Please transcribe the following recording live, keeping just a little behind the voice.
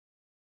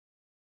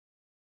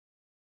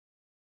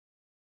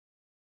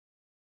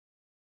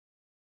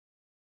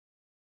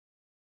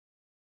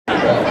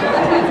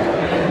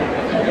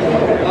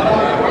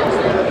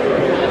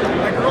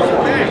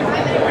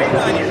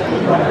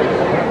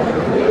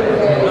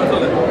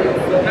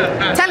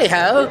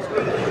Tally-ho.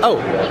 Oh,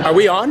 are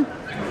we on?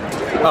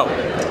 Oh.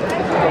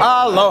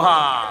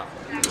 Aloha.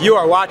 You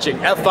are watching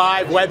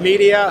F5 Web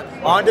Media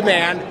On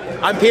Demand.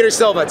 I'm Peter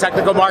Silva,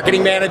 Technical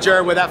Marketing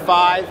Manager with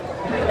F5.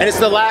 And it's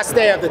the last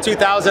day of the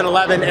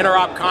 2011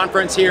 Interop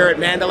Conference here at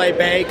Mandalay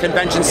Bay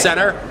Convention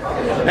Center.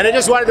 And I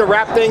just wanted to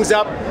wrap things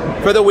up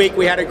for the week.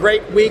 We had a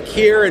great week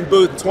here in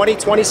booth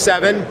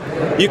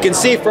 2027. You can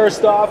see,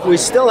 first off, we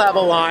still have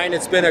a line.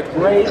 It's been a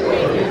great,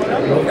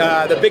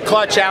 the Big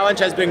Claw Challenge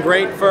has been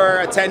great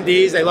for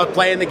attendees. They love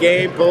playing the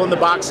game, pulling the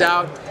box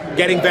out,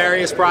 getting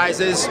various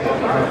prizes.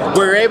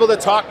 We were able to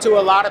talk to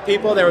a lot of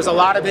people. There was a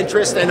lot of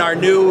interest in our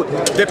new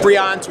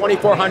Viprion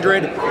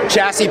 2400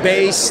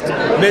 chassis-based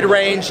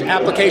mid-range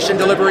application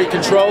delivery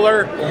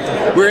controller.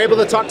 We were able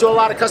to talk to a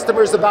lot of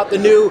customers about the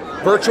new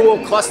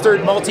virtual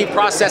clustered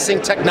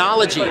multi-processing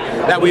technology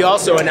that we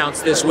also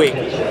announced this week.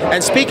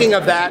 And speaking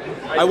of that,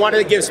 I wanted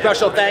to give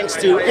special thanks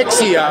to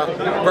IXIA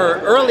for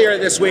earlier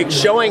this week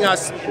showing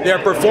us their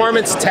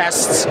performance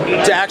tests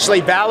to actually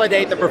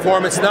validate the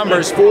performance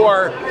numbers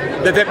for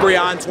the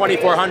Viprion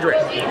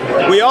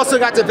 2400. We also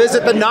got to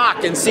visit the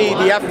NOC and see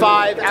the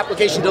F5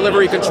 application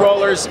delivery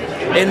controllers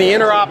in the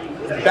Interop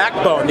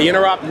backbone, the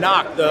Interop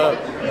NOC,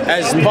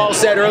 as Paul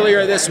said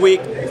earlier this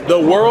week, the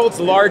world's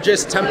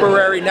largest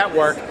temporary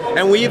network.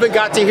 And we even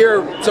got to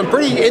hear some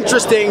pretty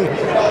interesting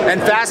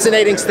and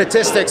fascinating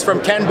statistics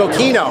from Ken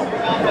Bocchino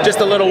just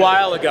a little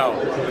while ago.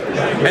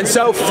 And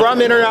so from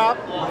Interop,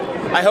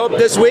 I hope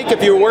this week,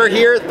 if you were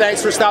here,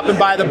 thanks for stopping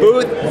by the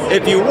booth.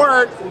 If you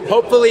weren't,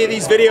 hopefully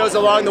these videos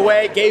along the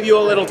way gave you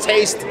a little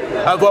taste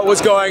of what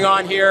was going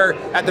on here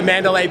at the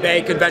Mandalay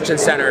Bay Convention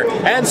Center.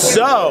 And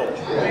so,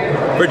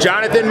 for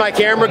Jonathan, my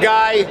camera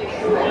guy,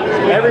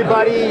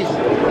 everybody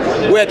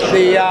with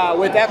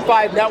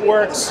F5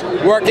 Networks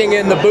working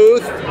in the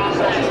booth,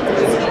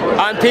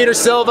 I'm Peter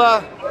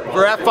Silva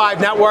for F5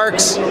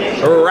 Networks,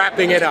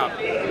 wrapping it up.